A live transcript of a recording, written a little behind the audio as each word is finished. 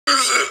What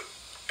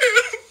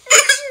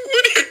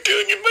are you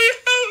doing in my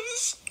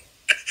house?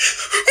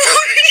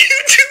 What are you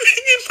doing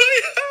in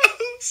my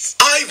house?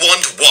 I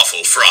want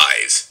waffle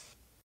fries.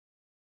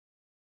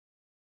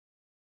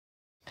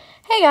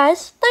 Hey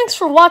guys, thanks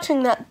for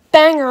watching that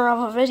banger of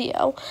a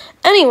video.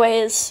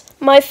 Anyways,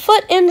 my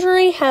foot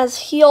injury has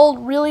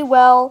healed really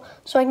well,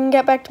 so I can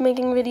get back to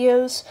making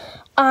videos.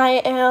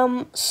 I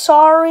am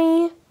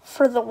sorry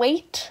for the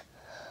wait.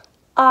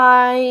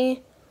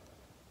 I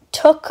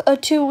took a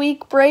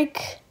 2-week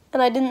break,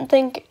 and I didn't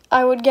think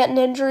I would get an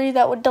injury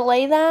that would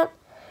delay that.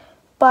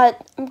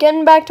 But I'm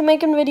getting back to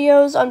making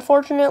videos.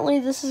 Unfortunately,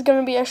 this is going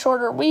to be a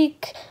shorter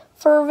week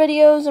for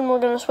videos, and we're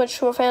going to switch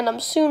to a fandom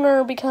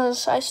sooner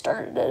because I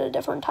started at a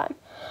different time.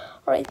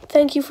 Alright,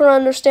 thank you for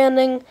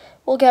understanding.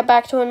 We'll get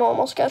back to a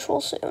normal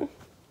schedule soon.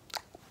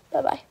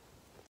 Bye-bye.